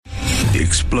The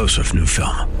explosive new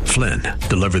film, Flynn,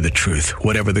 Deliver the Truth,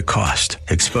 Whatever the Cost,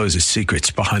 exposes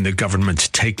secrets behind the government's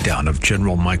takedown of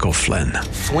General Michael Flynn.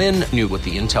 Flynn knew what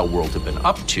the intel world had been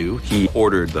up to. He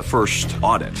ordered the first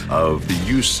audit of the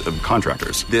use of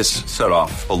contractors. This set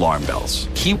off alarm bells.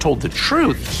 He told the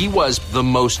truth. He was the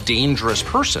most dangerous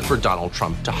person for Donald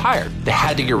Trump to hire. They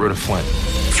had to get rid of Flynn.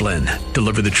 Flynn,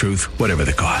 Deliver the Truth, Whatever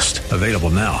the Cost. Available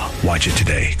now. Watch it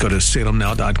today. Go to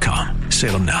salemnow.com.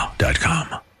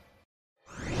 salemnow.com.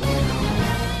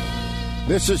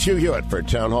 This is Hugh Hewitt for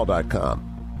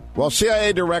townhall.com. Well,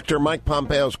 CIA Director Mike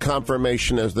Pompeo's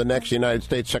confirmation as the next United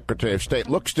States Secretary of State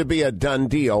looks to be a done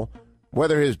deal.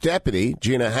 Whether his deputy,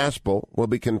 Gina Haspel, will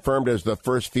be confirmed as the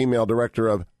first female director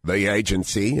of the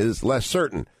agency is less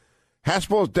certain.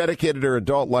 Haspel has dedicated her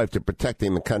adult life to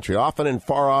protecting the country, often in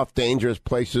far-off, dangerous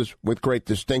places with great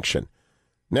distinction.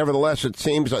 Nevertheless, it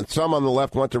seems that some on the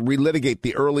left want to relitigate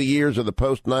the early years of the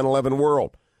post-9/11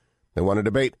 world. They want to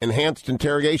debate enhanced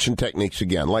interrogation techniques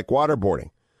again, like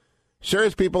waterboarding.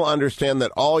 Serious people understand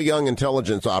that all young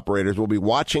intelligence operators will be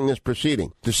watching this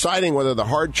proceeding, deciding whether the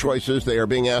hard choices they are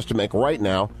being asked to make right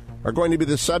now are going to be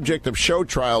the subject of show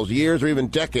trials years or even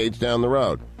decades down the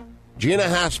road. Gina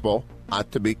Haspel ought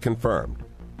to be confirmed.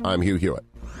 I'm Hugh Hewitt.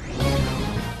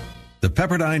 The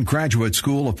Pepperdine Graduate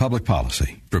School of Public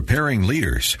Policy, preparing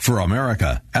leaders for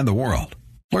America and the world.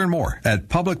 Learn more at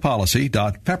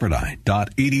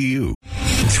publicpolicy.pepperdine.edu.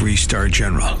 Three-star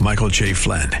General Michael J.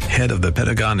 Flynn, head of the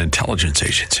Pentagon Intelligence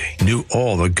Agency, knew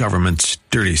all the government's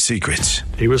dirty secrets.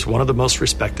 He was one of the most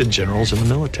respected generals in the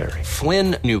military.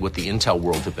 Flynn knew what the intel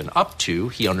world had been up to.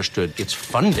 He understood its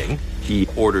funding. He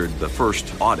ordered the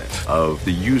first audit of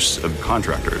the use of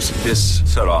contractors. This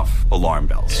set off alarm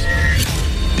bells.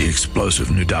 The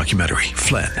explosive new documentary,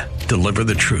 Flynn, Deliver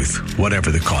the Truth,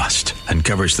 Whatever the Cost,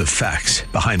 uncovers the facts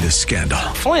behind this scandal.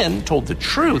 Flynn told the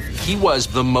truth. He was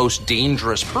the most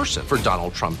dangerous person for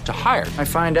Donald Trump to hire. I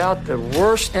find out the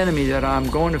worst enemy that I'm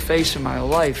going to face in my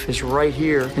life is right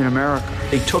here in America.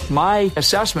 They took my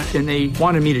assessment and they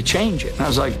wanted me to change it. And I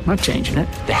was like, I'm not changing it.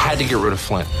 They had to get rid of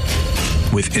Flynn.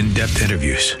 With in-depth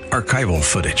interviews, archival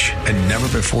footage, and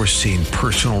never-before-seen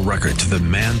personal records of the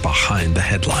man behind the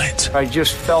headlines. I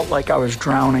just felt like I was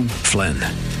drowning. Flynn,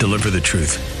 Deliver the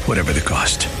Truth, Whatever the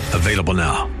Cost. Available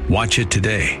now. Watch it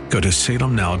today. Go to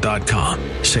salemnow.com.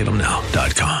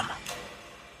 salemnow.com.